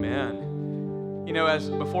Amen. As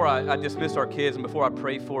before I dismiss our kids and before I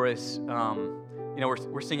pray for us,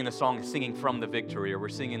 we're singing the song "Singing from the Victory," or we're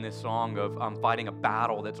singing this song of fighting a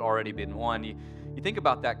battle that's already been won. You think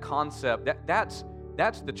about that concept. That's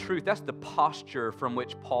the truth. That's the posture from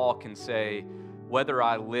which Paul can say, "Whether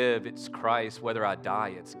I live, it's Christ. Whether I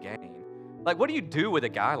die, it's gain." Like, what do you do with a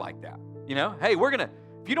guy like that? Hey,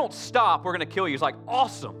 if you don't stop, we're gonna kill you. He's like,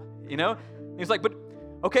 awesome. He's like, but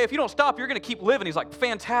okay, if you don't stop, you're gonna keep living. He's like,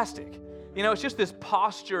 fantastic. It's just this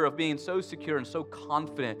posture of being so secure and so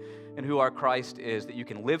confident in who our Christ is that you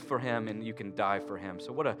can live for Him and you can die for Him.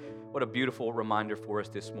 So what a beautiful reminder for us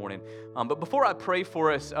this morning. But before I pray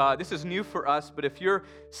for us, this is new for us, but if you're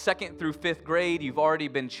 2nd through 5th grade, you've already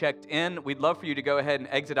been checked in, we'd love for you to go ahead and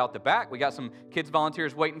exit out the back. We got some kids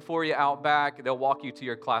volunteers waiting for you out back. They'll walk you to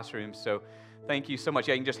your classrooms. So thank you so much.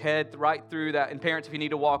 Yeah, you can just head right through that. And parents, if you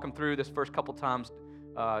need to walk them through this first couple times,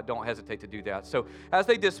 don't hesitate to do that. So as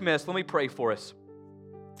they dismiss, let me pray for us.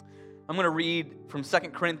 I'm going to read from 2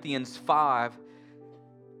 Corinthians 5.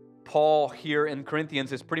 Paul here in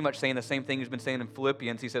Corinthians is pretty much saying the same thing he's been saying in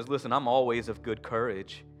Philippians. He says, listen, I'm always of good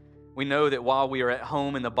courage. We know that while we are at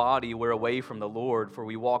home in the body, we're away from the Lord, for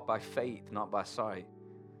we walk by faith, not by sight.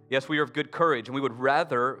 Yes, we are of good courage, and we would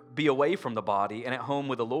rather be away from the body and at home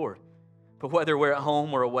with the Lord. But whether we're at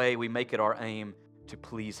home or away, we make it our aim to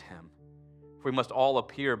please Him. For we must all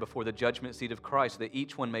appear before the judgment seat of Christ, so that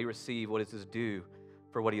each one may receive what is his due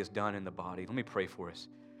for what he has done in the body. Let me pray for us.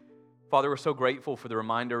 Father, we're so grateful for the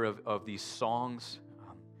reminder of these songs.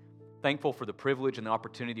 Thankful for the privilege and the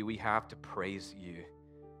opportunity we have to praise you.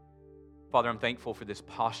 Father, I'm thankful for this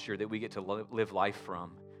posture that we get to live life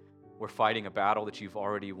from. We're fighting a battle that you've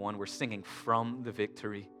already won. We're singing from the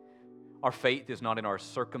victory. Our faith is not in our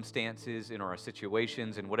circumstances, in our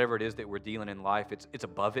situations, and whatever it is that we're dealing in life, it's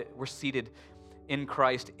above it. We're seated in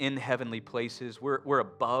Christ in heavenly places. We're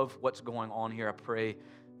above what's going on here. I pray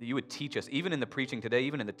that you would teach us, even in the preaching today,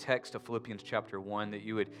 even in the text of Philippians chapter 1, that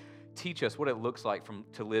you would teach us what it looks like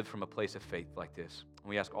to live from a place of faith like this. And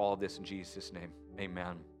we ask all of this in Jesus' name.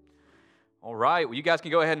 Amen. All right, well, you guys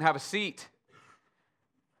can go ahead and have a seat.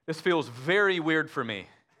 This feels very weird for me.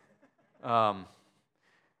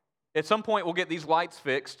 At some point, we'll get these lights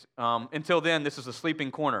fixed. Until then, this is a sleeping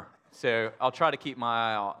corner. So I'll try to keep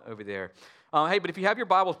my eye out over there. Hey, but if you have your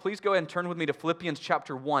Bibles, please go ahead and turn with me to Philippians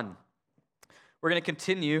chapter 1. We're going to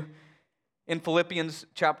continue in Philippians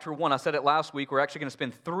chapter 1. I said it last week. We're actually going to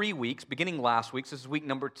spend 3 weeks, beginning last week. So this is week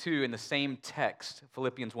number 2 in the same text,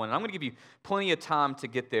 Philippians 1. And I'm going to give you plenty of time to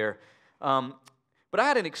get there. But I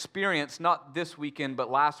had an experience, not this weekend, but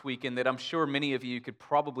last weekend, that I'm sure many of you could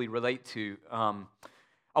probably relate to.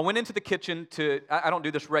 I went into the kitchen I don't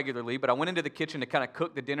do this regularly, but I went into the kitchen to kind of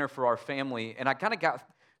cook the dinner for our family, and I kind of got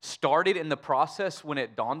started in the process when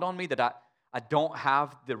it dawned on me that I don't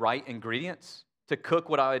have the right ingredients to cook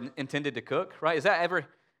what I intended to cook, right? Has that ever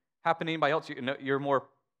happened to anybody else? You're more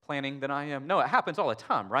planning than I am? No, it happens all the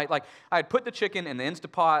time, right? Like, I had put the chicken in the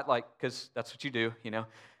Instapot, because that's what you do,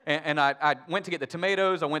 And I went to get the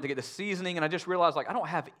tomatoes, I went to get the seasoning, and I just realized, I don't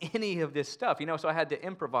have any of this stuff, so I had to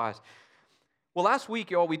improvise. Well, last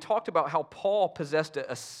week, y'all, we talked about how Paul possessed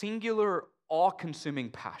a singular, awe-consuming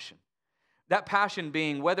passion. That passion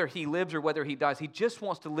being whether he lives or whether he dies, he just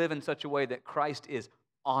wants to live in such a way that Christ is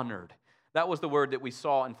honored. That was the word that we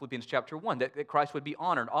saw in Philippians chapter 1, that Christ would be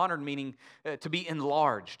honored. Honored meaning to be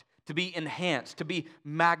enlarged, to be enhanced, to be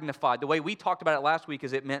magnified. The way we talked about it last week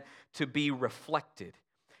is it meant to be reflected.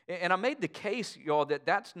 And I made the case, y'all, that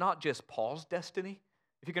that's not just Paul's destiny.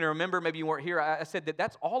 If you can remember, maybe you weren't here, I said that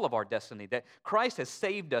that's all of our destiny, that Christ has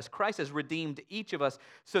saved us, Christ has redeemed each of us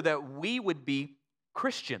so that we would be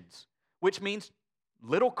Christians, which means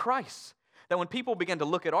little Christ. That when people begin to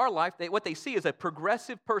look at our life, what they see is a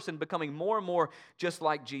progressive person becoming more and more just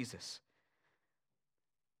like Jesus.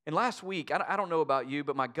 And last week, I don't know about you,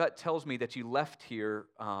 but my gut tells me that you left here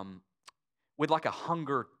with a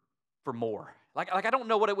hunger for more. I don't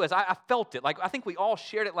know what it was. I felt it. I think we all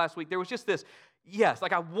shared it last week. There was just this, yes,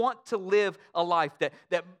 I want to live a life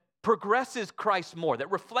that progresses Christ more, that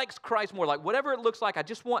reflects Christ more. Whatever it looks like,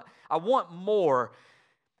 I want more.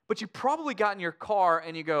 But you probably got in your car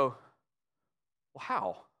and you go, well,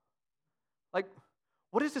 how?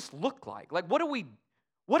 What does this look like? What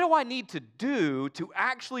do I need to do to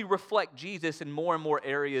actually reflect Jesus in more and more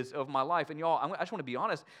areas of my life? And y'all, I just want to be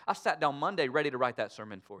honest. I sat down Monday ready to write that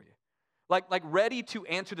sermon for you. Ready to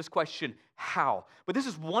answer this question, how? But this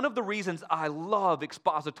is one of the reasons I love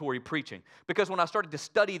expository preaching. Because when I started to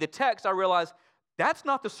study the text, I realized that's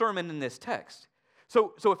not the sermon in this text.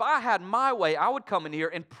 So if I had my way, I would come in here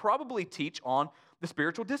and probably teach on the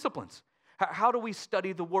spiritual disciplines. How do we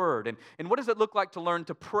study the Word? And what does it look like to learn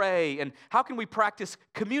to pray? And how can we practice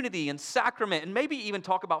community and sacrament? And maybe even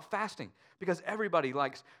talk about fasting, because everybody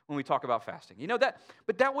likes when we talk about fasting. You know that?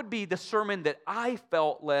 But that would be the sermon that I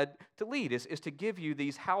felt led to lead, is to give you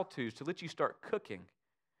these how-tos, to let you start cooking.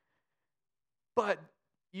 But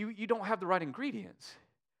you don't have the right ingredients.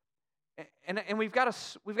 And we've got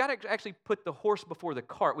to actually put the horse before the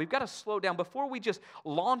cart. We've got to slow down before we just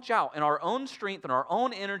launch out in our own strength and our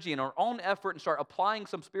own energy and our own effort and start applying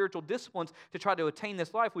some spiritual disciplines to try to attain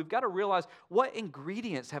this life. We've got to realize what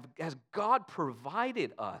ingredients has God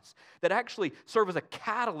provided us that actually serve as a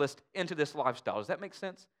catalyst into this lifestyle. Does that make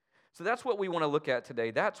sense? So that's what we want to look at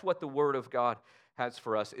today. That's what the Word of God has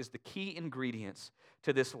for us, is the key ingredients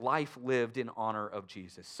to this life lived in honor of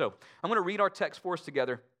Jesus. So I'm going to read our text for us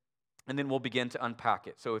together, and then we'll begin to unpack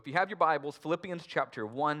it. So if you have your Bibles, Philippians chapter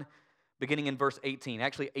 1, beginning in verse 18,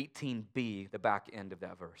 actually 18b, the back end of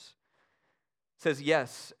that verse. It says,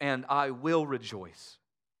 "Yes, and I will rejoice,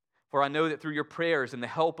 for I know that through your prayers and the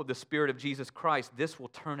help of the Spirit of Jesus Christ, this will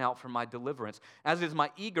turn out for my deliverance, as is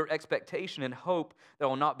my eager expectation and hope that I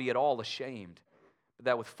will not be at all ashamed, but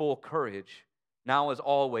that with full courage, now as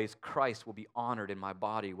always, Christ will be honored in my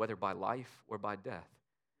body, whether by life or by death.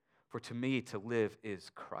 For to me to live is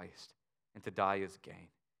Christ, and to die is gain.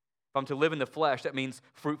 If I'm to live in the flesh, that means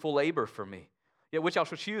fruitful labor for me. Yet which I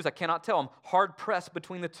shall choose, I cannot tell. I'm hard-pressed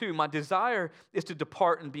between the two. My desire is to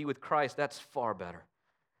depart and be with Christ. That's far better.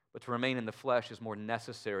 But to remain in the flesh is more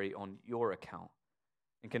necessary on your account.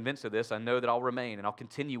 And convinced of this, I know that I'll remain and I'll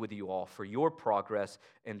continue with you all for your progress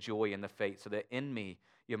and joy in the faith, so that in me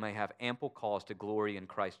you may have ample cause to glory in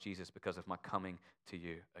Christ Jesus because of my coming to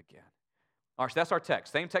you again." All right, so that's our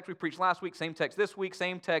text. Same text we preached last week, same text this week,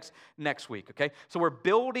 same text next week, okay? So we're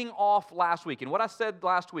building off last week. And what I said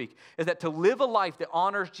last week is that to live a life that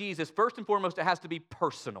honors Jesus, first and foremost, it has to be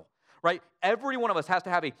personal, right? Every one of us has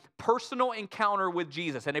to have a personal encounter with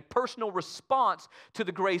Jesus and a personal response to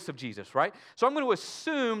the grace of Jesus, right? So I'm going to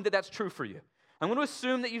assume that that's true for you. I'm going to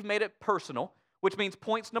assume that you've made it personal, which means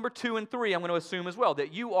points number 2 and 3, I'm going to assume as well,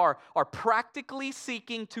 that you are practically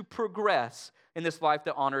seeking to progress in this life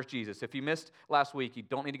that honors Jesus. If you missed last week, you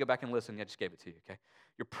don't need to go back and listen. I just gave it to you, okay?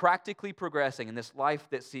 You're practically progressing in this life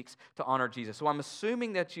that seeks to honor Jesus. So I'm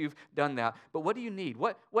assuming that you've done that, but what do you need?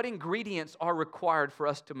 What ingredients are required for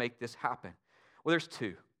us to make this happen? Well, there's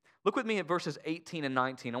 2. Look with me at verses 18 and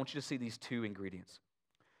 19. I want you to see these 2 ingredients.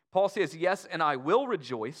 Paul says, "Yes, and I will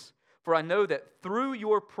rejoice, for I know that through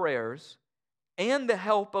your prayers and the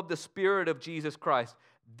help of the Spirit of Jesus Christ,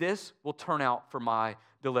 this will turn out for my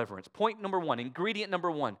deliverance." Point number 1, ingredient number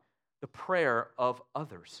 1, the prayer of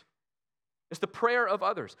others. It's the prayer of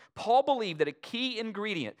others. Paul believed that a key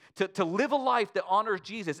ingredient to live a life that honors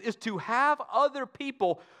Jesus is to have other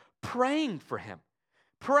people praying for him,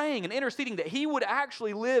 praying and interceding that he would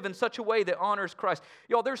actually live in such a way that honors Christ.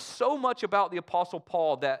 Y'all, there's so much about the Apostle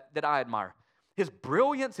Paul that I admire. His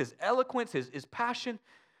brilliance, his eloquence, his passion.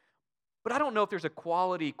 But I don't know if there's a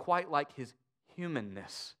quality quite like his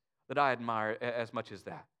humanness that I admire as much as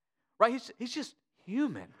that. Right? He's just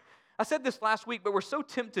human. I said this last week, but we're so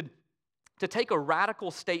tempted to take a radical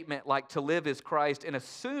statement like to live is Christ and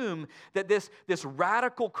assume that this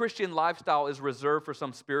radical Christian lifestyle is reserved for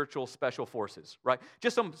some spiritual special forces, right?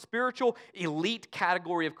 Just some spiritual elite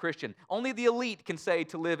category of Christian. Only the elite can say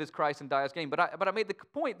to live is Christ and die is gain. But I made the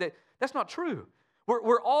point that that's not true.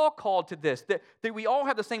 We're all called to this, that we all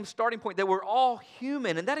have the same starting point, that we're all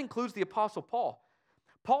human, and that includes the Apostle Paul.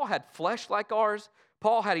 Paul had flesh like ours.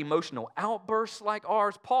 Paul had emotional outbursts like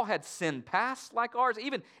ours. Paul had sin past like ours,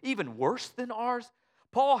 even worse than ours.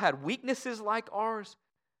 Paul had weaknesses like ours.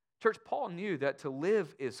 Church, Paul knew that to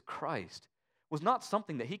live is Christ was not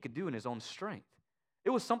something that he could do in his own strength.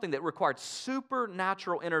 It was something that required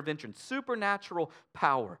supernatural intervention, supernatural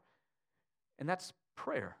power. And that's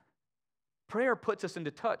prayer. Prayer puts us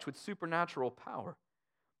into touch with supernatural power.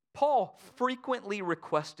 Paul frequently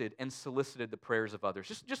requested and solicited the prayers of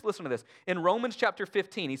others. Just listen to this. In Romans chapter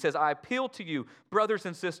 15, he says, "I appeal to you, brothers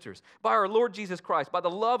and sisters, by our Lord Jesus Christ, by the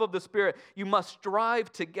love of the Spirit, you must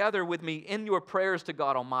strive together with me in your prayers to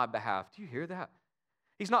God on my behalf." Do you hear that?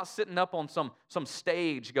 He's not sitting up on some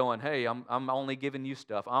stage going, "Hey, I'm only giving you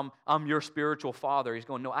stuff. I'm your spiritual father." He's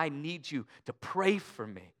going, "No, I need you to pray for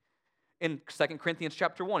me." In 2 Corinthians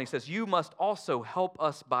chapter 1, he says, "You must also help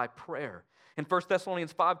us by prayer." In 1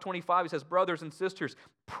 Thessalonians 5:25, he says, "Brothers and sisters,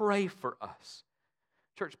 pray for us."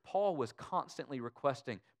 Church, Paul was constantly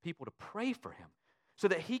requesting people to pray for him so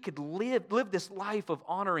that he could live this life of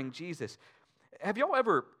honoring Jesus. Have y'all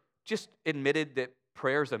ever just admitted that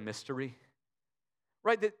prayer's a mystery?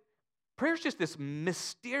 Right? That prayer's just this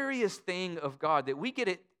mysterious thing of God, that we get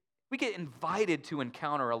it We get invited to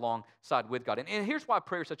encounter alongside with God. And here's why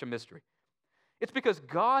prayer is such a mystery. It's because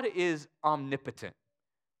God is omnipotent,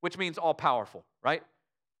 which means all-powerful, right?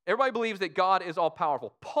 Everybody believes that God is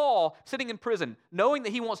all-powerful. Paul, sitting in prison, knowing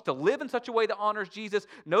that he wants to live in such a way that honors Jesus,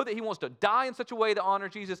 know that he wants to die in such a way that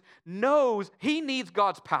honors Jesus, knows he needs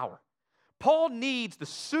God's power. Paul needs the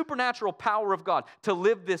supernatural power of God to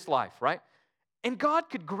live this life, right? And God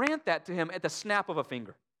could grant that to him at the snap of a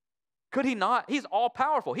finger. Could he not? He's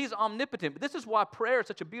all-powerful. He's omnipotent. But this is why prayer is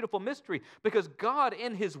such a beautiful mystery, because God,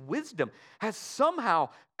 in his wisdom, has somehow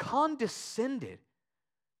condescended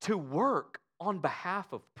to work on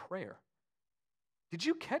behalf of prayer. Did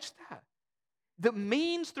you catch that? The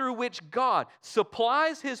means through which God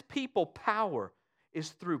supplies his people power is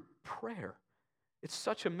through prayer. It's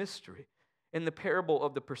such a mystery. In the parable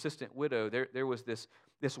of the persistent widow, there was this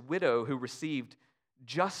widow who received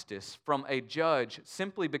justice from a judge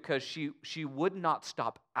simply because she would not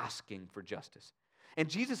stop asking for justice. And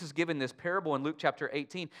Jesus is given this parable in Luke chapter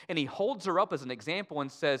 18, and he holds her up as an example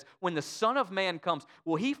and says, when the Son of Man comes,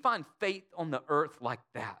 will he find faith on the earth like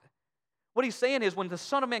that? What he's saying is when the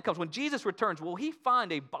Son of Man comes, when Jesus returns, will he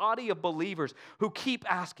find a body of believers who keep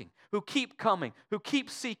asking, who keep coming, who keep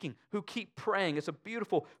seeking, who keep praying? It's a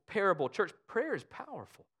beautiful parable. Church, prayer is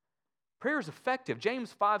powerful. Prayer is effective.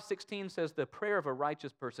 James 5:16 says the prayer of a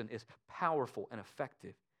righteous person is powerful and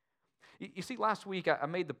effective. You see, last week I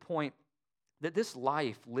made the point that this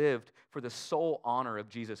life lived for the sole honor of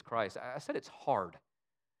Jesus Christ. I said it's hard.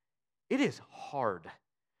 It is hard.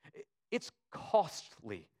 It's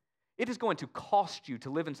costly. It is going to cost you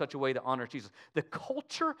to live in such a way that honors Jesus. The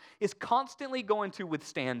culture is constantly going to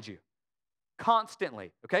withstand you.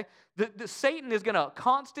 Constantly, okay? The Satan is going to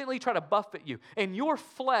constantly try to buffet you, and your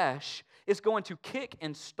flesh is going to kick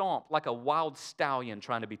and stomp like a wild stallion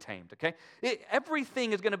trying to be tamed, okay?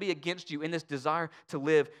 Everything is going to be against you in this desire to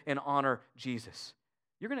live and honor Jesus.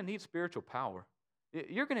 You're going to need spiritual power.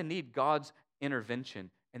 You're going to need God's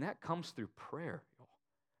intervention, and that comes through prayer.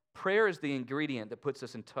 Prayer is the ingredient that puts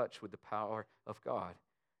us in touch with the power of God.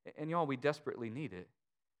 And y'all, we desperately need it.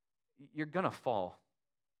 You're going to fall.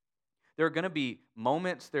 There are going to be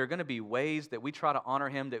moments, there are going to be ways that we try to honor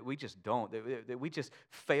him that we just don't, that we just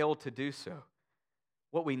fail to do so.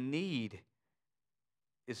 What we need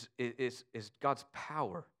is God's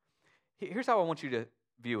power. Here's how I want you to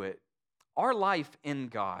view it. Our life in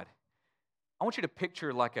God, I want you to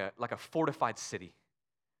picture like a fortified city.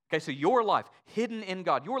 Okay, so your life hidden in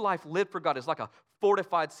God, your life lived for God is like a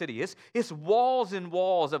fortified city. It's walls and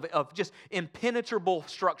walls of just impenetrable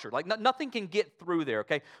structure. Like nothing can get through there,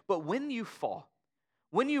 okay? But when you fall,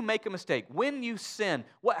 when you make a mistake, when you sin,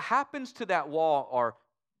 what happens to that wall are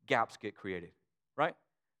gaps get created, right?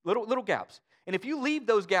 Little gaps. And if you leave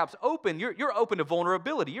those gaps open, you're open to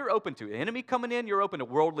vulnerability. You're open to the enemy coming in. You're open to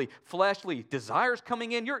worldly, fleshly desires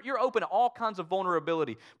coming in. You're open to all kinds of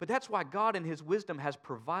vulnerability. But that's why God in his wisdom has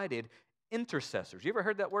provided intercessors. You ever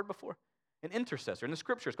heard that word before? An intercessor. In the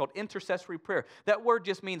scripture, it's called intercessory prayer. That word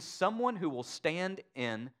just means someone who will stand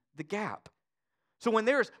in the gap. So when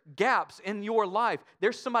there's gaps in your life,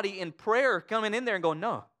 there's somebody in prayer coming in there and going,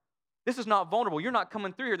 no, this is not vulnerable. You're not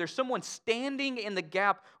coming through here. There's someone standing in the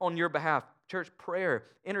gap on your behalf. Church, prayer,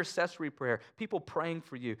 intercessory prayer, people praying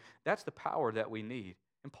for you. That's the power that we need.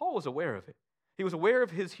 And Paul was aware of it. He was aware of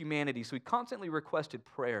his humanity, so he constantly requested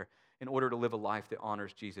prayer in order to live a life that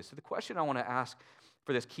honors Jesus. So the question I want to ask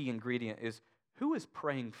for this key ingredient is, who is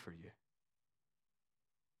praying for you?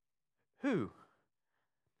 Who?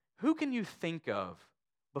 Who can you think of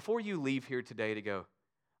before you leave here today to go,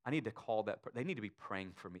 I need to call that, they need to be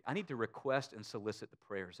praying for me. I need to request and solicit the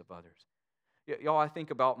prayers of others. Y'all, I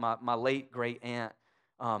think about my late great-aunt.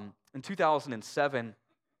 In 2007,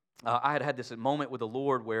 I had this moment with the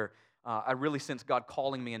Lord where I really sensed God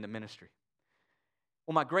calling me into ministry.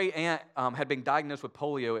 Well, my great-aunt had been diagnosed with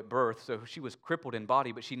polio at birth, so she was crippled in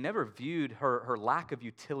body, but she never viewed her lack of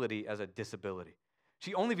utility as a disability.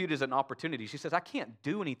 She only viewed it as an opportunity. She says, I can't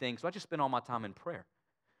do anything, so I just spend all my time in prayer.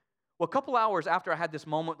 Well, a couple hours after I had this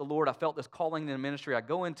moment with the Lord, I felt this calling in ministry. I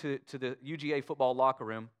go into the UGA football locker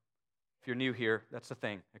room. If you're new here, that's the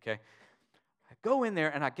thing, okay? I go in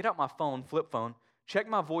there and I get out my phone, flip phone, check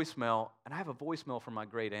my voicemail, and I have a voicemail from my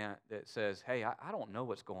great aunt that says, hey, I don't know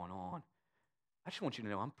what's going on. I just want you to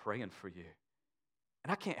know I'm praying for you.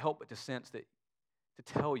 And I can't help but to sense that,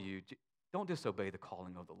 to tell you, don't disobey the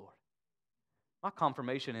calling of the Lord. My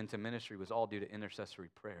confirmation into ministry was all due to intercessory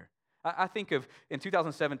prayer. I think of, in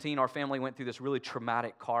 2017, our family went through this really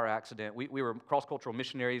traumatic car accident. We were cross-cultural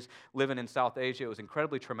missionaries living in South Asia. It was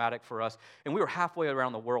incredibly traumatic for us. And we were halfway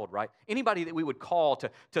around the world, right? Anybody that we would call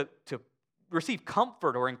to receive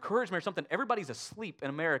comfort or encouragement or something. Everybody's asleep in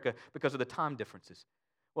America because of the time differences.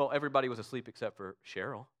 Well, everybody was asleep except for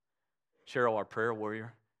Cheryl. Cheryl, our prayer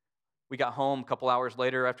warrior. We got home a couple hours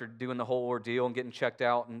later after doing the whole ordeal and getting checked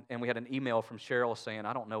out, and we had an email from Cheryl saying,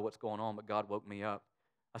 I don't know what's going on, but God woke me up.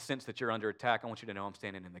 I sense that you're under attack. I want you to know I'm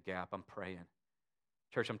standing in the gap. I'm praying.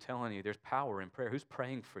 Church, I'm telling you, there's power in prayer. Who's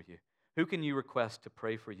praying for you? Who can you request to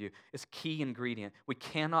pray for you? It's a key ingredient. We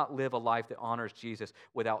cannot live a life that honors Jesus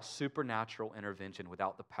without supernatural intervention,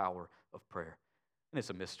 without the power of prayer. And it's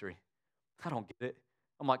a mystery. I don't get it.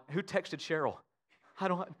 I'm like, who texted Cheryl?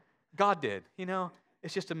 God did,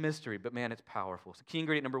 It's just a mystery, but man, it's powerful. So key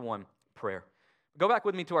ingredient number 1, prayer. Go back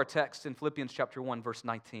with me to our text in Philippians chapter 1, verse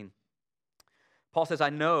 19. Paul says, I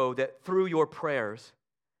know that through your prayers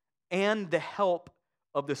and the help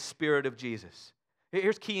of the Spirit of Jesus.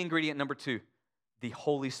 Here's key ingredient number 2, the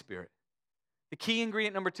Holy Spirit. The key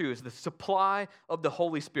ingredient number 2 is the supply of the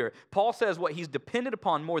Holy Spirit. Paul says what he's dependent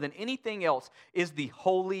upon more than anything else is the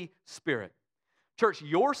Holy Spirit. Church,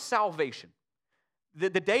 your salvation, the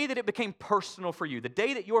day that it became personal for you, the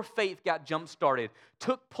day that your faith got jump-started,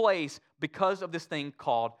 took place because of this thing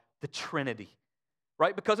called the Trinity,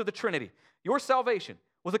 right? Because of the Trinity. Your salvation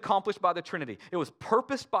was accomplished by the Trinity. It was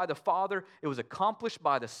purposed by the Father, it was accomplished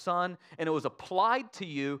by the Son, and it was applied to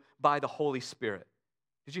you by the Holy Spirit.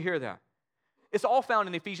 Did you hear that? It's all found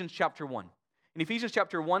in Ephesians chapter 1. In Ephesians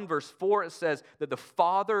chapter 1, verse 4, it says that the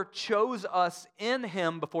Father chose us in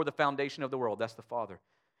Him before the foundation of the world. That's the Father.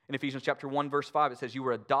 In Ephesians chapter 1, verse 5, it says you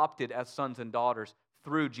were adopted as sons and daughters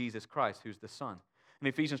through Jesus Christ, who's the Son. In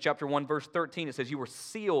Ephesians chapter 1, verse 13, it says you were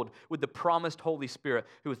sealed with the promised Holy Spirit,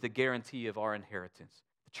 who is the guarantee of our inheritance.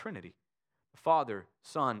 The Trinity, the Father,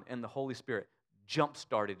 Son, and the Holy Spirit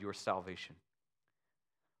jump-started your salvation.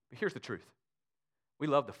 But here's the truth. We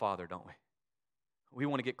love the Father, don't we? We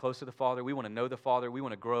want to get close to the Father. We want to know the Father. We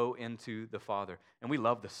want to grow into the Father. And we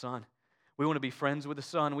love the Son. We want to be friends with the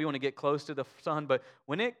Son. We want to get close to the Son. But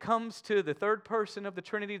when it comes to the third person of the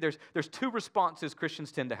Trinity, there's 2 responses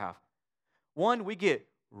Christians tend to have. One, we get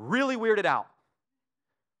really weirded out,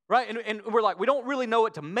 right? And we're like, we don't really know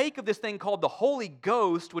what to make of this thing called the Holy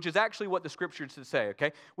Ghost, which is actually what the Scriptures say,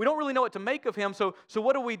 okay? We don't really know what to make of Him, so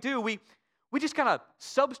what do? We just kind of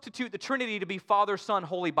substitute the Trinity to be Father, Son,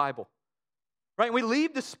 Holy Bible, right? And we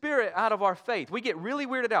leave the Spirit out of our faith. We get really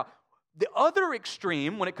weirded out. The other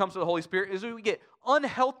extreme when it comes to the Holy Spirit is we get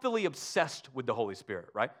unhealthily obsessed with the Holy Spirit,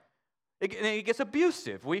 right? It gets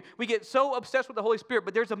abusive. We get so obsessed with the Holy Spirit,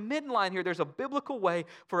 but there's a midline here. There's a biblical way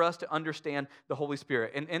for us to understand the Holy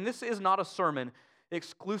Spirit. And this is not a sermon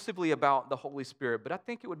exclusively about the Holy Spirit, but I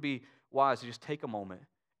think it would be wise to just take a moment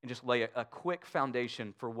and just lay a quick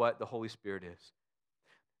foundation for what the Holy Spirit is.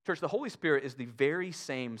 Church, the Holy Spirit is the very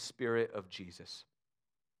same Spirit of Jesus.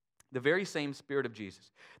 The very same Spirit of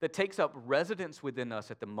Jesus that takes up residence within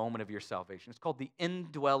us at the moment of your salvation. It's called the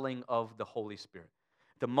indwelling of the Holy Spirit.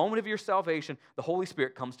 The moment of your salvation, the Holy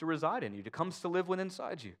Spirit comes to reside in you, it comes to live within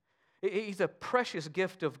inside you. He's a precious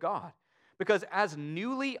gift of God. Because as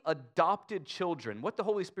newly adopted children, what the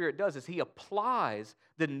Holy Spirit does is He applies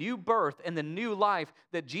the new birth and the new life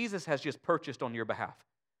that Jesus has just purchased on your behalf.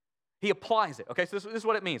 He applies it, okay? So this is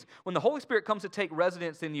what it means. When the Holy Spirit comes to take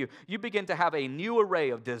residence in you, you begin to have a new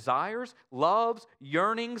array of desires, loves,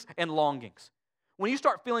 yearnings, and longings. When you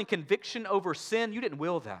start feeling conviction over sin, you didn't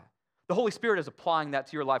will that. The Holy Spirit is applying that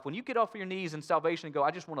to your life. When you get off your knees in salvation and go,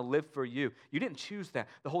 I just want to live for you, you didn't choose that.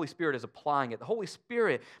 The Holy Spirit is applying it. The Holy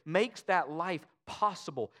Spirit makes that life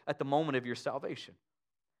possible at the moment of your salvation.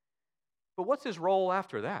 But what's His role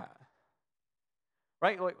after that?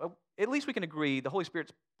 Right? At least we can agree the Holy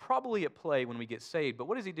Spirit's probably at play when we get saved, but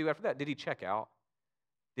what does He do after that? Did He check out?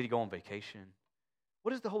 Did He go on vacation?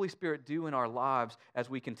 What does the Holy Spirit do in our lives as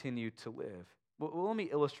we continue to live? Well, let me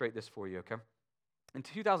illustrate this for you, okay? In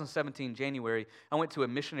 2017, January, I went to a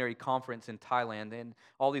missionary conference in Thailand, and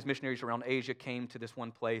all these missionaries around Asia came to this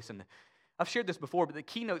one place. And I've shared this before, but the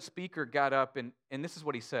keynote speaker got up, and this is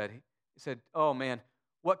what he said. He said, oh man,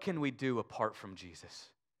 what can we do apart from Jesus?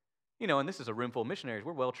 And this is a room full of missionaries.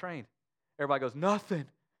 We're well trained. Everybody goes, nothing.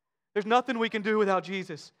 There's nothing we can do without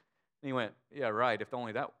Jesus. And he went, yeah, right, if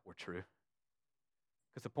only that were true.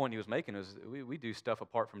 Because the point he was making is we do stuff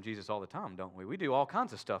apart from Jesus all the time, don't we? We do all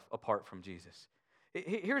kinds of stuff apart from Jesus.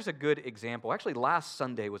 Here's a good example. Actually, last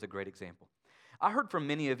Sunday was a great example. I heard from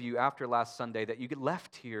many of you after last Sunday that you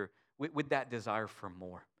left here with that desire for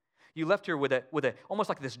more. You left here with a almost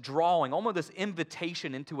like this drawing, almost this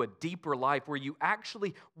invitation into a deeper life where you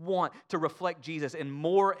actually want to reflect Jesus in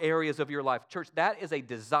more areas of your life. Church, that is a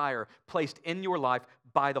desire placed in your life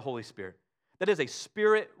by the Holy Spirit. That is a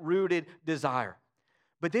Spirit-rooted desire.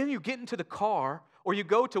 But then you get into the car or you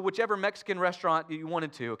go to whichever Mexican restaurant you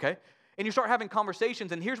wanted to, okay? And you start having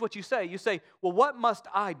conversations, and here's what you say. You say, well, what must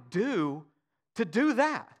I do to do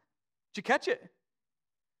that? Did you catch it?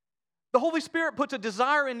 The Holy Spirit puts a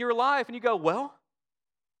desire in your life, and you go, well,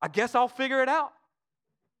 I guess I'll figure it out.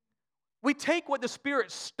 We take what the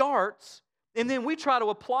Spirit starts, and then we try to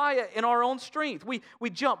apply it in our own strength. We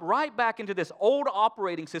jump right back into this old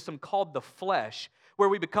operating system called the flesh, where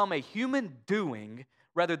we become a human doing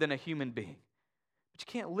rather than a human being. But you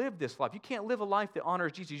can't live this life. You can't live a life that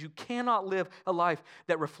honors Jesus. You cannot live a life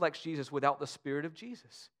that reflects Jesus without the Spirit of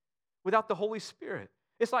Jesus, without the Holy Spirit.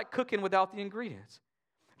 It's like cooking without the ingredients.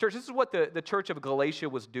 Church, this is what the church of Galatia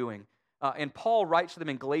was doing. And Paul writes to them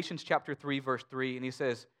in Galatians chapter 3, verse 3, and he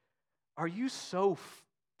says, are you so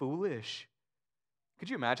foolish? Could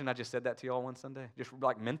you imagine I just said that to y'all one Sunday? Just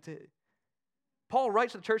like meant it. Paul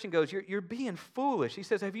writes to the church and goes, you're being foolish. He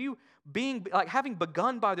says, having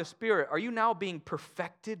begun by the Spirit, are you now being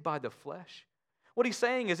perfected by the flesh? What he's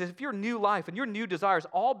saying is if your new life and your new desires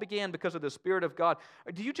all began because of the Spirit of God,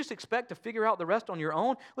 do you just expect to figure out the rest on your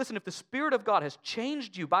own? Listen, if the Spirit of God has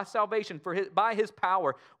changed you by salvation by His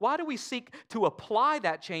power, why do we seek to apply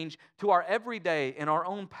that change to our everyday in our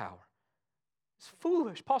own power? It's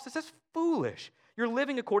foolish. Paul says that's foolish. You're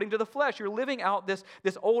living according to the flesh. You're living out this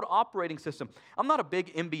old operating system. I'm not a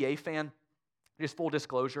big NBA fan, just full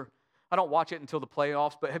disclosure. I don't watch it until the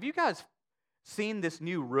playoffs, but have you guys seen this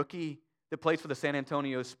new rookie that plays for the San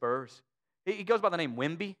Antonio Spurs? He goes by the name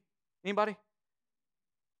Wemby. Anybody?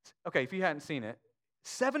 Okay, if you hadn't seen it,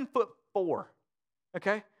 7'4",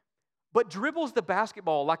 okay? But dribbles the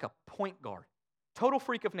basketball like a point guard. Total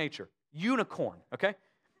freak of nature. Unicorn, okay?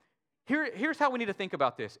 Here's how we need to think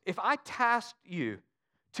about this. If I tasked you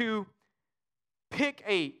to pick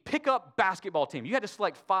a pickup basketball team, you had to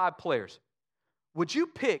select 5 players, would you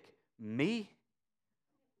pick me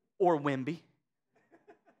or Wemby?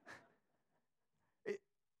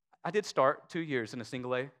 I did start 2 years in a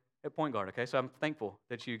single A at point guard, okay? So I'm thankful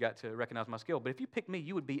that you got to recognize my skill. But if you pick me,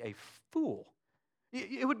 you would be a fool.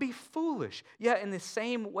 It would be foolish. Yeah, in the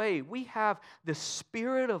same way, we have the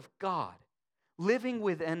Spirit of God living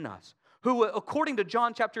within us, who, according to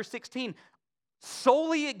John chapter 16,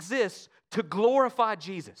 solely exists to glorify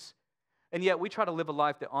Jesus. And yet we try to live a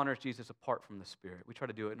life that honors Jesus apart from the Spirit. We try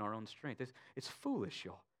to do it in our own strength. It's foolish,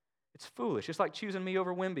 y'all. It's foolish. It's like choosing me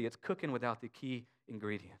over Wemby. It's cooking without the key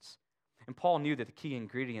ingredients. And Paul knew that the key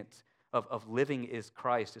ingredient of living is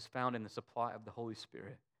Christ is found in the supply of the Holy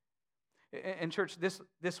Spirit. And church,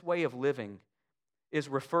 this way of living is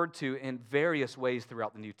referred to in various ways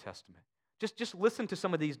throughout the New Testament. Just listen to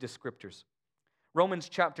some of these descriptors. Romans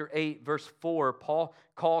chapter 8, verse 4, Paul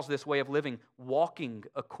calls this way of living walking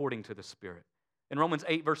according to the Spirit. In Romans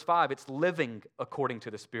 8, verse 5, it's living according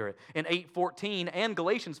to the Spirit. In 8:14 and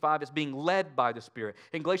Galatians 5, it's being led by the Spirit.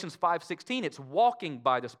 In Galatians 5:16, it's walking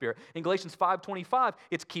by the Spirit. In Galatians 5:25,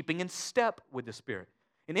 it's keeping in step with the Spirit.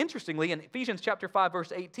 And interestingly, in Ephesians chapter 5,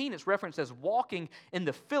 verse 18, it's referenced as walking in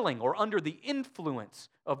the filling or under the influence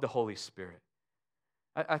of the Holy Spirit.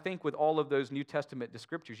 I think with all of those New Testament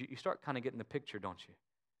descriptors, you start kind of getting the picture, don't you?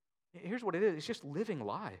 Here's what it is. It's just living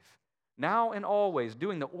life, now and always,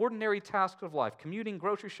 doing the ordinary tasks of life, commuting,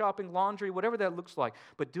 grocery shopping, laundry, whatever that looks like,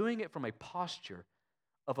 but doing it from a posture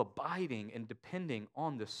of abiding and depending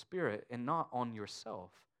on the Spirit and not on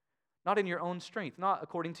yourself, not in your own strength, not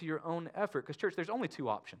according to your own effort. Because, church, there's only 2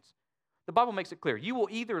 options. The Bible makes it clear. You will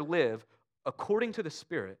either live according to the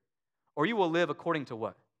Spirit or you will live according to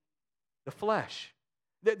what? The flesh.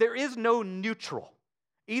 There is no neutral.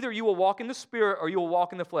 Either you will walk in the Spirit or you will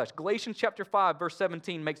walk in the flesh. Galatians chapter 5, verse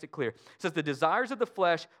 17 makes it clear. It says, the desires of the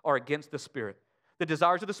flesh are against the Spirit. The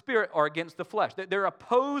desires of the Spirit are against the flesh. They're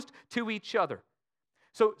opposed to each other.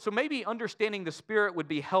 So maybe understanding the Spirit would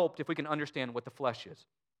be helped if we can understand what the flesh is.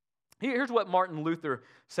 Here's what Martin Luther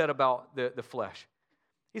said about the flesh.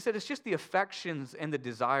 He said, it's just the affections and the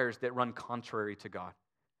desires that run contrary to God.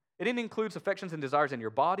 It includes affections and desires in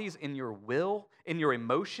your bodies, in your will, in your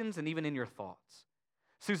emotions, and even in your thoughts.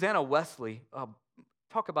 Susanna Wesley,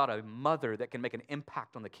 talk about a mother that can make an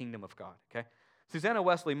impact on the kingdom of God, okay? Susanna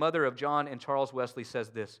Wesley, mother of John and Charles Wesley, says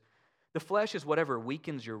this: the flesh is whatever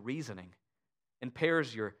weakens your reasoning,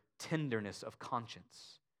 impairs your tenderness of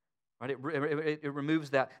conscience. Right? It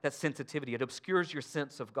removes that sensitivity. It obscures your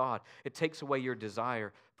sense of God. It takes away your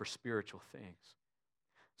desire for spiritual things.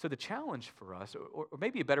 So the challenge for us, or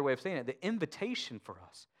maybe a better way of saying it, the invitation for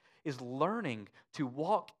us is learning to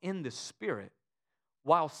walk in the Spirit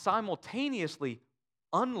while simultaneously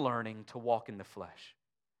unlearning to walk in the flesh.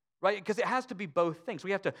 Right? Because it has to be both things. We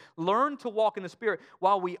have to learn to walk in the Spirit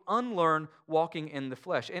while we unlearn walking in the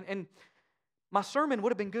flesh. And my sermon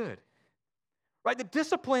would have been good. right? The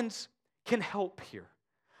disciplines can help here.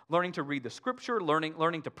 Learning to read the scripture,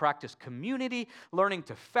 learning to practice community, learning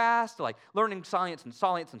to fast, like learning science and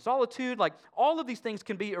solitude, like all of these things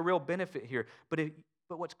can be a real benefit here. But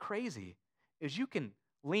what's crazy is you can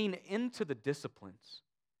lean into the disciplines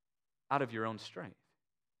out of your own strength.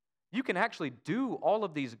 You can actually do all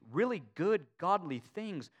of these really good, godly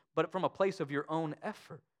things, but from a place of your own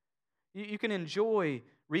effort. You can enjoy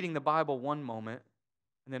reading the Bible one moment,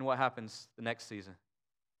 and then what happens the next season?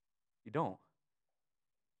 You don't.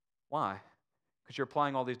 Why? Because you're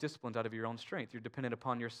applying all these disciplines out of your own strength. You're dependent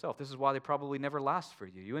upon yourself. This is why they probably never last for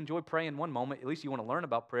you. You enjoy praying one moment, at least you want to learn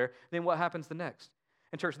about prayer, then what happens the next?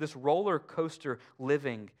 And church, this roller coaster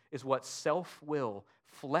living is what self-will,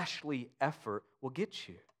 fleshly effort will get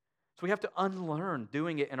you. So we have to unlearn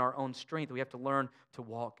doing it in our own strength. We have to learn to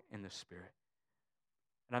walk in the Spirit.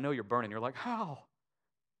 And I know you're burning. You're like, how?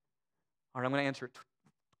 All right, I'm going to answer it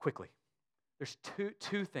quickly. There's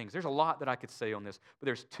two things. There's a lot that I could say on this, but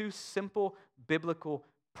there's two simple, biblical,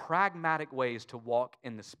 pragmatic ways to walk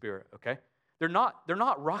in the Spirit, okay? They're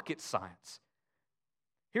not rocket science.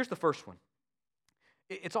 Here's the first one.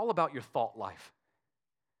 It's all about your thought life.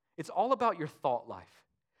 It's all about your thought life.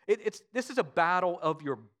 This is a battle of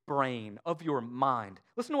your brain, of your mind.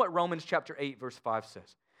 Listen to what Romans chapter 8, verse 5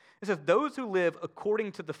 says. It says, those who live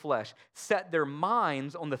according to the flesh set their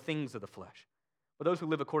minds on the things of the flesh. But those who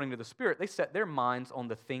live according to the Spirit, they set their minds on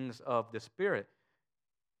the things of the Spirit.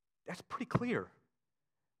 That's pretty clear.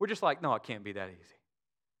 We're just like, no, it can't be that easy.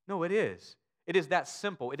 No, it is. It is that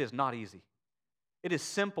simple. It is not easy. It is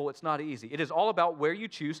simple. It's not easy. It is all about where you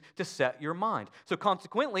choose to set your mind. So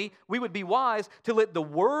consequently, we would be wise to let the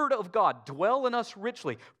Word of God dwell in us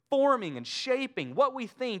richly, forming and shaping what we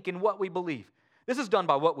think and what we believe. This is done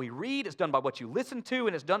by what we read, it's done by what you listen to,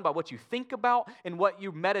 and it's done by what you think about and what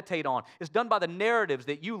you meditate on. It's done by the narratives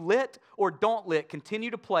that you let or don't let continue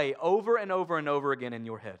to play over and over and over again in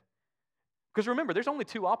your head. Because remember, there's only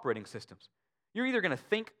two operating systems. You're either going to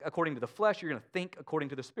think according to the flesh, you're going to think according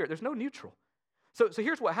to the Spirit. There's no neutral. So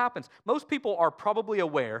here's what happens. Most people are probably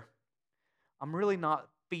aware, I'm really not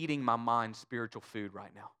feeding my mind spiritual food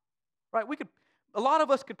right now. Right? A lot of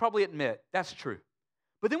us could probably admit that's true.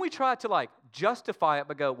 But then we try to justify it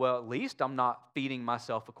by go, well, at least I'm not feeding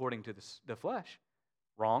myself according to the flesh.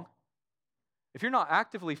 Wrong. If you're not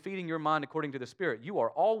actively feeding your mind according to the Spirit, you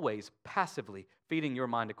are always passively feeding your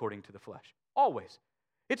mind according to the flesh. Always.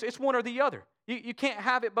 It's one or the other. You can't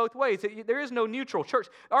have it both ways. There is no neutral. Church,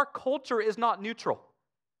 our culture is not neutral.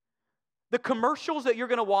 The commercials that you're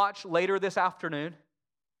going to watch later this afternoon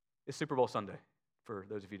is Super Bowl Sunday, for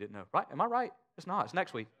those of you who didn't know. Right? Am I right? It's not. It's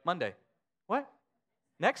next week, Monday. What?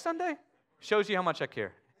 Next Sunday? Shows you how much I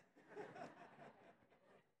care.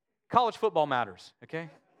 College football matters, okay?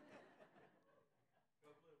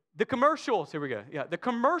 The commercials, here we go. Yeah, the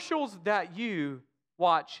commercials that you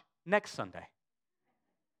watch next Sunday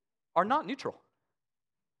are not neutral.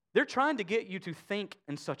 They're trying to get you to think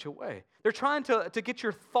in such a way. They're trying to get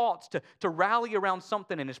your thoughts to rally around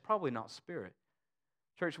something, and it's probably not Spirit.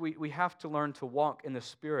 Church, we have to learn to walk in the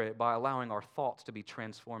Spirit by allowing our thoughts to be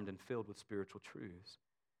transformed and filled with spiritual truths.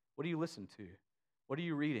 What do you listen to? What are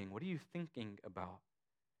you reading? What are you thinking about?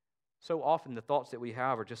 So often the thoughts that we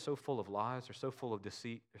have are just so full of lies, they're so full of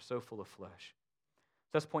deceit, they're so full of flesh. So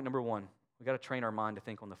that's point number one. We've got to train our mind to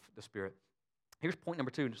think on the Spirit. Here's point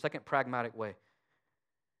number two, the second pragmatic way.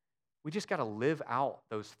 We just got to live out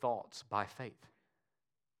those thoughts by faith.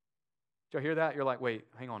 Did y'all hear that? You're like, wait,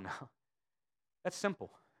 hang on now. That's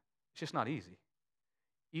simple. It's just not easy.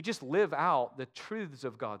 You just live out the truths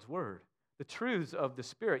of God's Word, the truths of the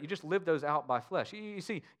Spirit. You just live those out by flesh. You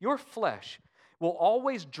see, your flesh will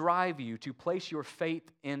always drive you to place your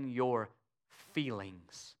faith in your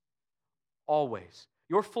feelings. Always.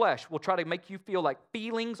 Your flesh will try to make you feel like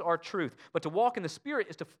feelings are truth. But to walk in the Spirit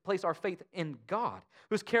is to place our faith in God,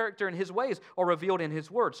 whose character and His ways are revealed in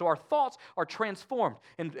His Word. So our thoughts are transformed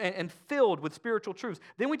and filled with spiritual truths.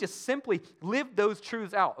 Then we just simply live those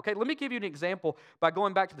truths out. Okay, let me give you an example by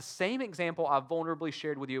going back to the same example I vulnerably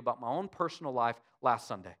shared with you about my own personal life last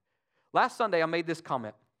Sunday. Last Sunday, I made this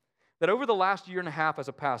comment that over the last year and a half as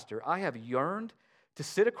a pastor, I have yearned to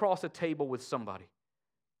sit across a table with somebody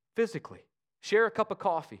physically, share a cup of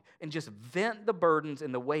coffee, and just vent the burdens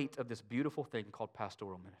and the weight of this beautiful thing called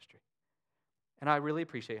pastoral ministry. And I really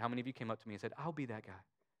appreciate how many of you came up to me and said, I'll be that guy.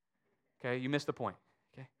 Okay, you missed the point.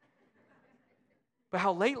 Okay. But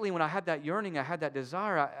how lately when I had that yearning, I had that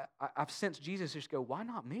desire, I've sensed Jesus just go, why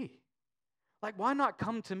not me? Like, why not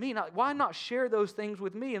come to me? Why not share those things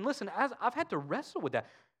with me? And listen, as I've had to wrestle with that.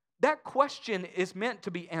 That question is meant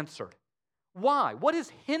to be answered. Why? What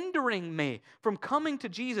is hindering me from coming to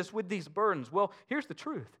Jesus with these burdens? Well, here's the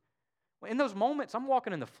truth. In those moments, I'm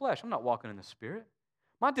walking in the flesh. I'm not walking in the Spirit.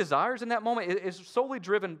 My desires in that moment is solely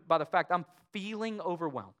driven by the fact I'm feeling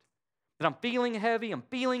overwhelmed. That I'm feeling heavy. I'm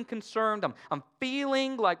feeling concerned. I'm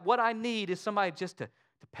feeling like what I need is somebody just to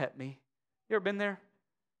pet me. You ever been there?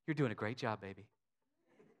 You're doing a great job, baby.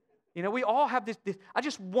 You know, we all have this. I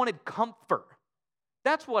just wanted comfort.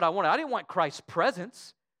 That's what I wanted. I didn't want Christ's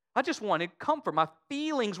presence. I just wanted comfort. My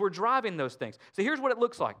feelings were driving those things. So here's what it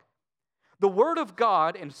looks like. The Word of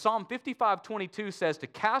God in Psalm 55:22 says to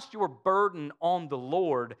cast your burden on the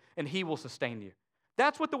Lord and He will sustain you.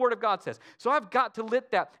 That's what the Word of God says. So I've got to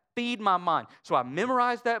let that feed my mind. So I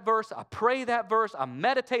memorize that verse, I pray that verse, I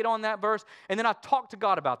meditate on that verse, and then I talk to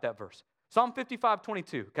God about that verse. Psalm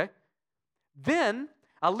 55:22, okay? Then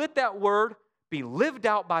I let that word be lived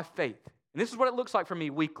out by faith. And this is what it looks like for me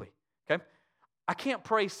weekly, okay? I can't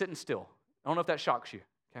pray sitting still. I don't know if that shocks you,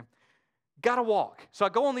 okay? Got to walk. So I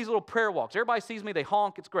go on these little prayer walks. Everybody sees me, they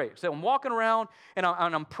honk, it's great. So I'm walking around and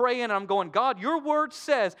I'm praying and I'm going, God, your word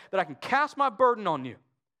says that I can cast my burden on you.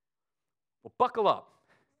 Well, buckle up.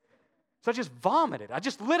 So I just vomited. I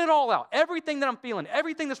just let it all out. Everything that I'm feeling,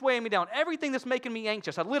 everything that's weighing me down, everything that's making me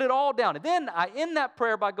anxious, I let it all down. And then I end that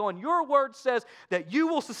prayer by going, your word says that you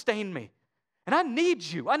will sustain me. And I need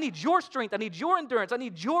you. I need your strength. I need your endurance. I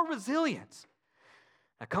need your resilience.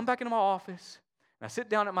 I come back into my office, and I sit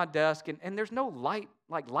down at my desk, and there's no light,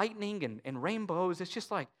 like lightning and rainbows. It's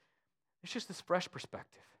just this fresh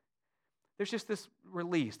perspective. There's just this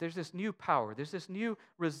release. There's this new power. There's this new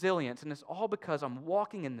resilience, and it's all because I'm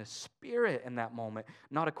walking in the Spirit in that moment,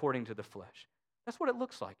 not according to the flesh. That's what it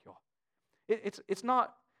looks like, y'all. It's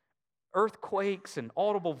not earthquakes and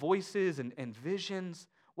audible voices and visions.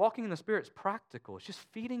 Walking in the Spirit is practical. It's just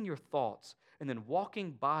feeding your thoughts and then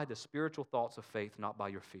walking by the spiritual thoughts of faith, not by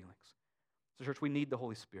your feelings. So, church, we need the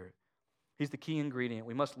Holy Spirit. He's the key ingredient.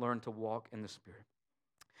 We must learn to walk in the Spirit.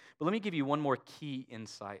 But let me give you one more key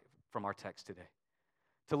insight from our text today.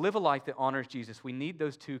 To live a life that honors Jesus, we need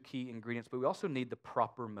those two key ingredients, but we also need the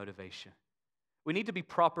proper motivation. We need to be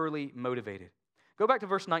properly motivated. Go back to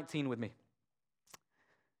verse 19 with me.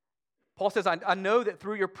 Paul says, I know that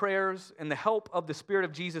through your prayers and the help of the Spirit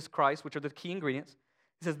of Jesus Christ, which are the key ingredients,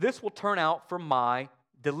 he says, this will turn out for my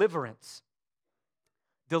deliverance.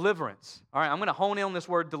 Deliverance. All right, I'm going to hone in on this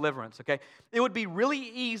word deliverance, okay? It would be really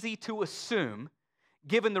easy to assume,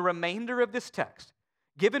 given the remainder of this text,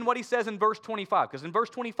 given what he says in verse 25, because in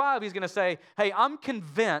verse 25, he's going to say, hey, I'm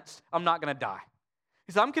convinced I'm not going to die.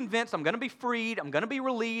 He says, I'm convinced I'm going to be freed, I'm going to be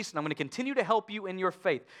released, and I'm going to continue to help you in your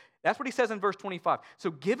faith. That's what he says in verse 25.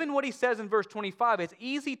 So given what he says in verse 25, it's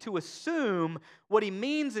easy to assume what he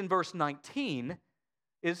means in verse 19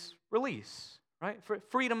 is release, right?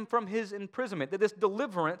 Freedom from his imprisonment. That this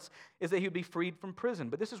deliverance is that he would be freed from prison.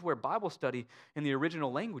 But this is where Bible study in the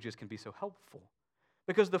original languages can be so helpful.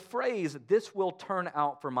 Because the phrase, this will turn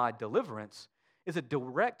out for my deliverance, is a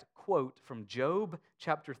direct quote from Job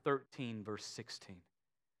chapter 13, verse 16.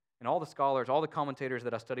 And all the scholars, all the commentators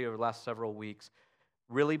that I studied over the last several weeks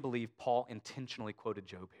really believe Paul intentionally quoted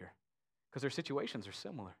Job here because their situations are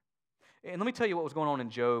similar. And let me tell you what was going on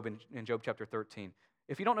in Job, in Job chapter 13.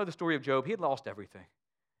 If you don't know the story of Job, he had lost everything.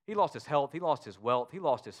 He lost his health, he lost his wealth, he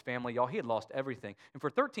lost his family, y'all. He had lost everything. And for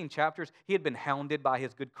 13 chapters, he had been hounded by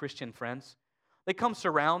his good Christian friends. They come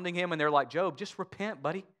surrounding him and they're like, Job, just repent,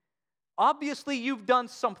 buddy. Obviously, you've done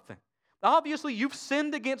something. Obviously, you've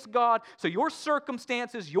sinned against God, so your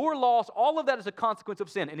circumstances, your loss, all of that is a consequence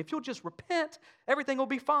of sin. And if you'll just repent, everything will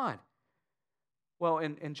be fine. Well,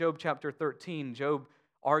 in Job chapter 13, Job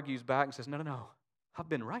argues back and says, no, I've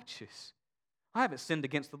been righteous. I haven't sinned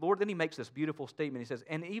against the Lord. Then he makes this beautiful statement. He says,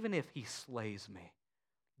 and even if he slays me,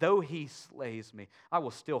 though he slays me, I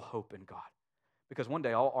will still hope in God. Because one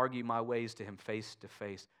day I'll argue my ways to him face to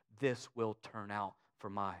face. This will turn out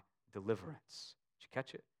for my deliverance. Did you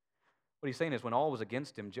catch it? What he's saying is when all was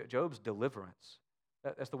against him, Job's deliverance,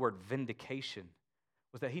 that's the word vindication,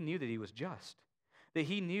 was that he knew that he was just. That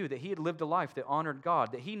he knew that he had lived a life that honored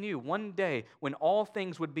God. That he knew one day when all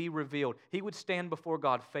things would be revealed, he would stand before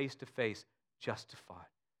God face to face, justified,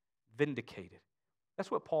 vindicated.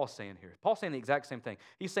 That's what Paul's saying here. Paul's saying the exact same thing.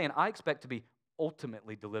 He's saying, I expect to be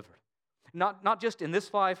ultimately delivered. Not just in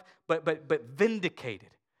this life, but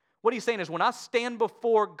vindicated. What he's saying is when I stand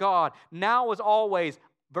before God, now as always,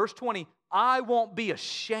 verse 20, I won't be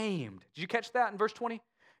ashamed. Did you catch that in verse 20? It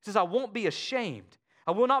says, I won't be ashamed.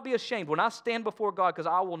 I will not be ashamed when I stand before God because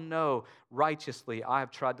I will know righteously I have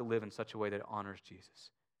tried to live in such a way that it honors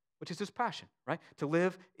Jesus, which is his passion, right? To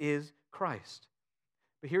live is Christ.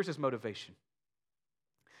 But here's his motivation.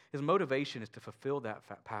 His motivation is to fulfill that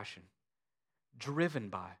passion driven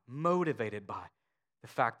by, motivated by the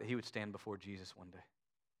fact that he would stand before Jesus one day.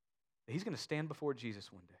 That he's going to stand before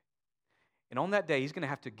Jesus one day. And on that day, he's going to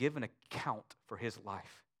have to give an account for his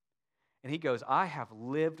life. And he goes, I have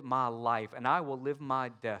lived my life, and I will live my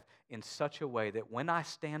death in such a way that when I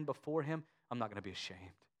stand before him, I'm not going to be ashamed.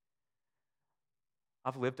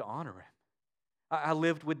 I've lived to honor him. I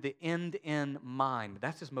lived with the end in mind.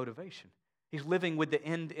 That's his motivation. He's living with the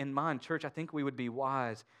end in mind. Church, I think we would be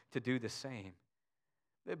wise to do the same.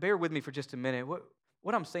 Bear with me for just a minute.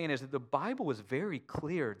 What I'm saying is that the Bible is very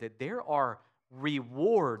clear that there are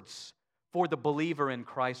rewards for the believer in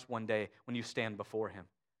Christ one day when you stand before him.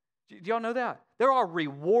 Do y'all know that? There are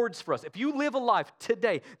rewards for us. If you live a life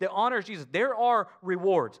today that honors Jesus, there are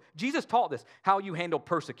rewards. Jesus taught this. How you handle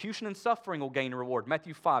persecution and suffering will gain a reward,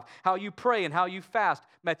 Matthew 5. How you pray and how you fast,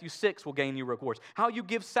 Matthew 6 will gain you rewards. How you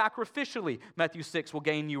give sacrificially, Matthew 6 will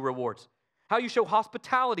gain you rewards. How you show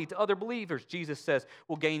hospitality to other believers, Jesus says,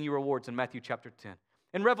 will gain you rewards in Matthew chapter 10.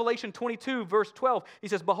 In Revelation 22, verse 12, he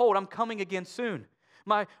says, behold, I'm coming again soon.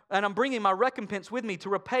 And I'm bringing my recompense with me to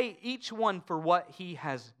repay each one for what he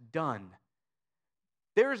has done.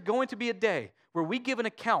 There is going to be a day where we give an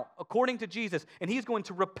account according to Jesus, and he's going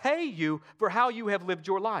to repay you for how you have lived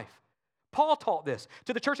your life. Paul taught this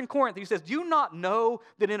to the church in Corinth. He says, do you not know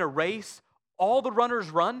that in a race all the runners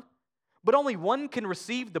run, but only one can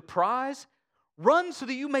receive the prize? Run so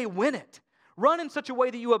that you may win it. Run in such a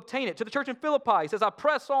way that you obtain it. To the church in Philippi, he says, I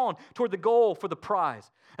press on toward the goal for the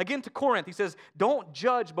prize. Again to Corinth, he says, don't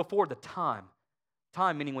judge before the time.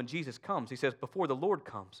 Time meaning when Jesus comes. He says, before the Lord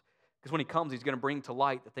comes. Because when he comes, he's going to bring to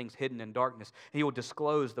light the things hidden in darkness. He will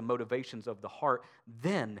disclose the motivations of the heart.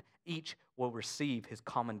 Then each will receive his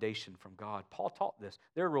commendation from God. Paul taught this.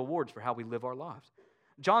 There are rewards for how we live our lives.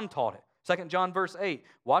 John taught it. 2 John verse 8,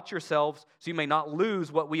 watch yourselves so you may not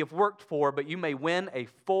lose what we have worked for, but you may win a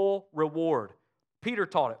full reward. Peter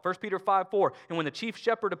taught it. 1 Peter 5:4, and when the chief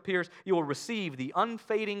shepherd appears, you will receive the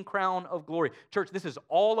unfading crown of glory. Church, this is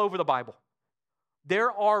all over the Bible.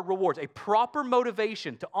 There are rewards, a proper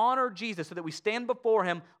motivation to honor Jesus so that we stand before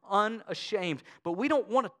him unashamed. But we don't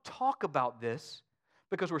want to talk about this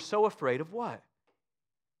because we're so afraid of what?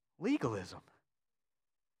 Legalism.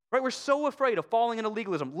 Right? We're so afraid of falling into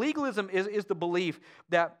legalism. Legalism is the belief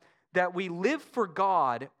that we live for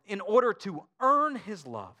God in order to earn his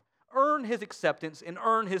love, earn his acceptance, and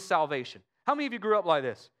earn his salvation. How many of you grew up like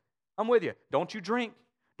this? I'm with you. Don't you drink.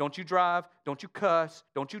 Don't you drive. Don't you cuss.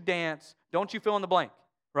 Don't you dance. Don't you fill in the blank.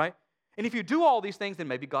 Right? And if you do all these things, then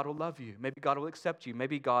maybe God will love you. Maybe God will accept you.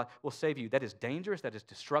 Maybe God will save you. That is dangerous. That is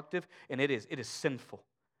destructive. And it is sinful.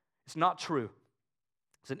 It's not true.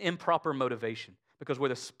 It's an improper motivation. Because where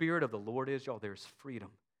the Spirit of the Lord is, y'all, there's freedom.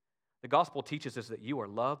 The gospel teaches us that you are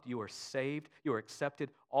loved, you are saved, you are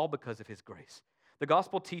accepted, all because of his grace. The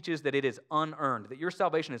gospel teaches that it is unearned, that your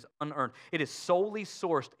salvation is unearned. It is solely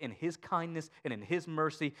sourced in his kindness and in his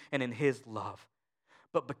mercy and in his love.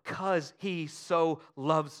 But because he so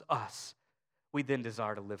loves us, we then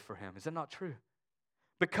desire to live for him. Is that not true?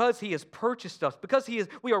 Because he has purchased us, because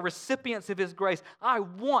we are recipients of his grace, I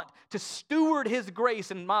want to steward his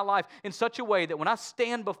grace in my life in such a way that when I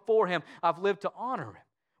stand before him, I've lived to honor him.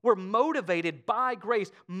 We're motivated by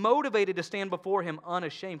grace, motivated to stand before him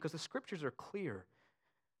unashamed, because the scriptures are clear.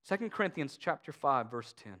 2 Corinthians chapter 5,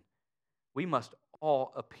 verse 10. We must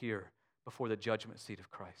all appear before the judgment seat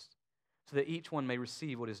of Christ, so that each one may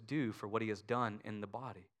receive what is due for what he has done in the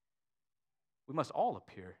body. We must all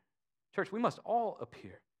appear. Church, we must all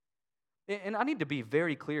appear. And I need to be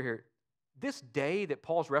very clear here. This day that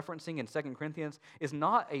Paul's referencing in 2 Corinthians is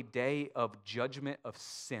not a day of judgment of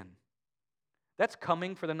sin. That's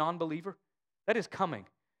coming for the non-believer. That is coming.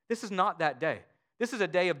 This is not that day. This is a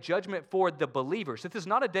day of judgment for the believers. This is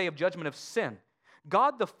not a day of judgment of sin.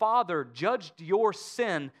 God the Father judged your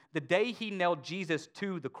sin the day he nailed Jesus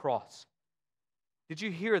to the cross. Did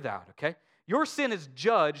you hear that, okay? Your sin is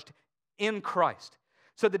judged in Christ.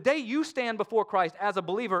 So the day you stand before Christ as a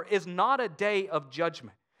believer is not a day of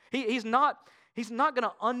judgment. He's not going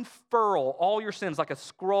to unfurl all your sins like a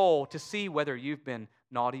scroll to see whether you've been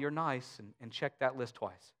naughty or nice and check that list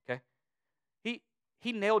twice, okay?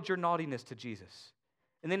 He nailed your naughtiness to Jesus.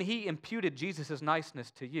 And then he imputed Jesus'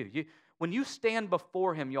 niceness to you. When you stand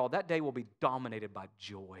before him, y'all, that day will be dominated by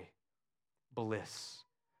joy, bliss,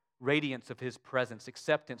 radiance of his presence,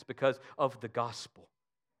 acceptance because of the gospel.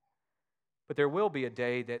 But there will be a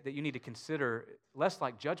day that you need to consider less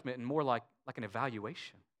like judgment and more like an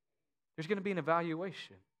evaluation. There's going to be an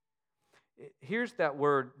evaluation. Here's that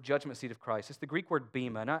word, judgment seat of Christ. It's the Greek word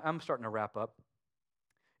bema, and I'm starting to wrap up.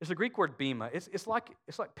 It's the Greek word bema. It's like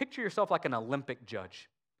picture yourself like an Olympic judge.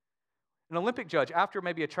 An Olympic judge, after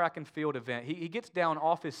maybe a track and field event, he gets down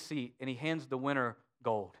off his seat and he hands the winner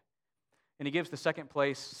gold. And he gives the second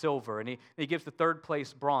place silver, and he gives the third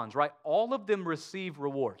place bronze, right? All of them receive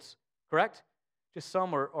rewards, correct? Just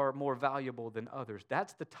some are more valuable than others.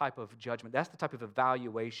 That's the type of judgment. That's the type of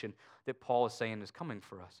evaluation that Paul is saying is coming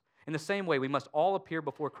for us. In the same way, we must all appear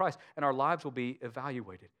before Christ, and our lives will be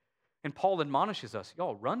evaluated. And Paul admonishes us,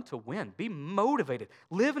 y'all, run to win. Be motivated.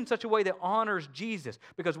 Live in such a way that honors Jesus,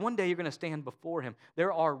 because one day you're going to stand before him.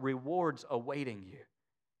 There are rewards awaiting you.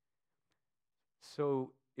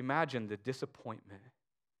 So imagine the disappointment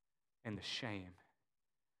and the shame.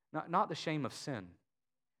 Not the shame of sin,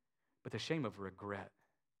 but the shame of regret.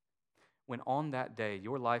 When on that day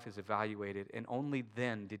your life is evaluated, and only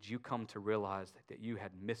then did you come to realize that you had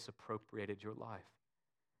misappropriated your life.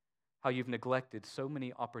 How you've neglected so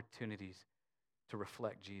many opportunities to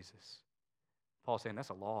reflect Jesus. Paul's saying that's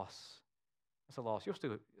a loss. That's a loss. You're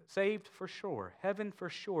still saved for sure, heaven for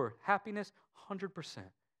sure, happiness 100%.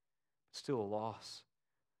 Still a loss.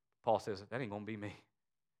 Paul says that ain't going to be me.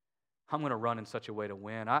 I'm going to run in such a way to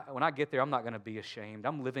win. When I get there, I'm not going to be ashamed.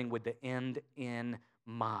 I'm living with the end in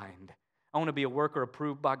mind. I want to be a worker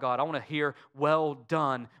approved by God. I want to hear, well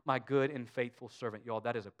done, my good and faithful servant. Y'all,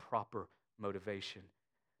 that is a proper motivation.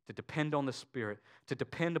 To depend on the Spirit, to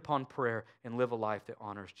depend upon prayer, and live a life that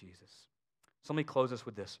honors Jesus. So let me close us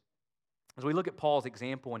with this. As we look at Paul's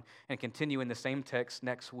example and continue in the same text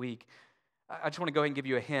next week, I just want to go ahead and give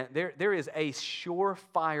you a hint. There is a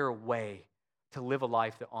surefire way to live a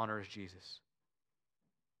life that honors Jesus.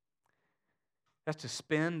 That's to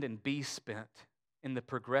spend and be spent in the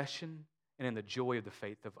progression and in the joy of the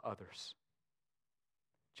faith of others.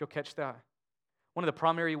 Did you catch that? One of the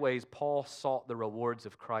primary ways Paul sought the rewards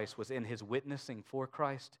of Christ was in his witnessing for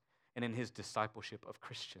Christ and in his discipleship of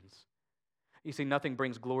Christians. You see, nothing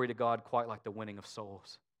brings glory to God quite like the winning of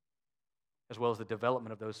souls, as well as the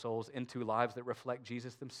development of those souls into lives that reflect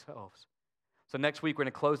Jesus themselves. So next week, we're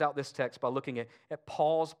going to close out this text by looking at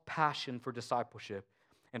Paul's passion for discipleship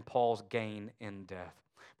and Paul's gain in death.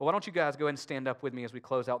 But why don't you guys go ahead and stand up with me as we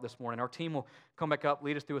close out this morning. Our team will come back up,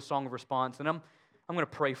 lead us through a song of response, and I'm going to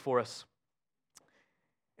pray for us.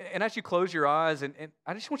 And as you close your eyes, and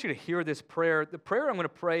I just want you to hear this prayer. The prayer I'm going to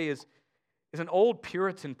pray is an old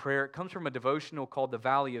Puritan prayer. It comes from a devotional called The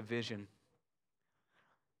Valley of Vision.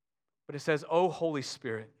 But it says, "O Holy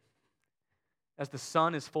Spirit, as the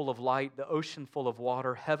sun is full of light, the ocean full of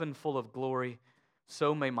water, heaven full of glory,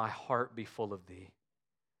 so may my heart be full of thee.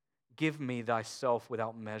 Give me thyself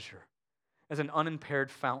without measure, as an unimpaired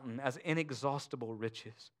fountain, as inexhaustible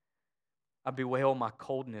riches. I bewail my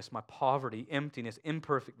coldness, my poverty, emptiness,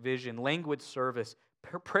 imperfect vision, languid service,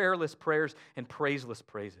 prayerless prayers, and praiseless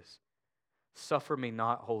praises. Suffer me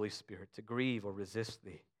not, Holy Spirit, to grieve or resist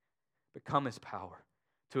thee, but come as power,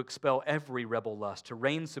 to expel every rebel lust, to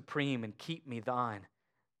reign supreme and keep me thine.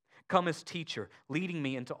 Come as teacher, leading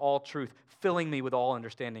me into all truth, filling me with all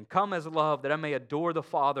understanding. Come as love, that I may adore the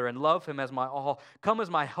Father and love him as my all. Come as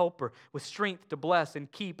my helper, with strength to bless and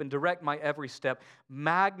keep and direct my every step.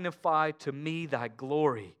 Magnify to me thy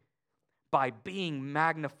glory by being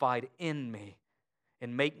magnified in me,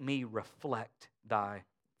 and make me reflect thy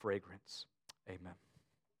fragrance." Amen.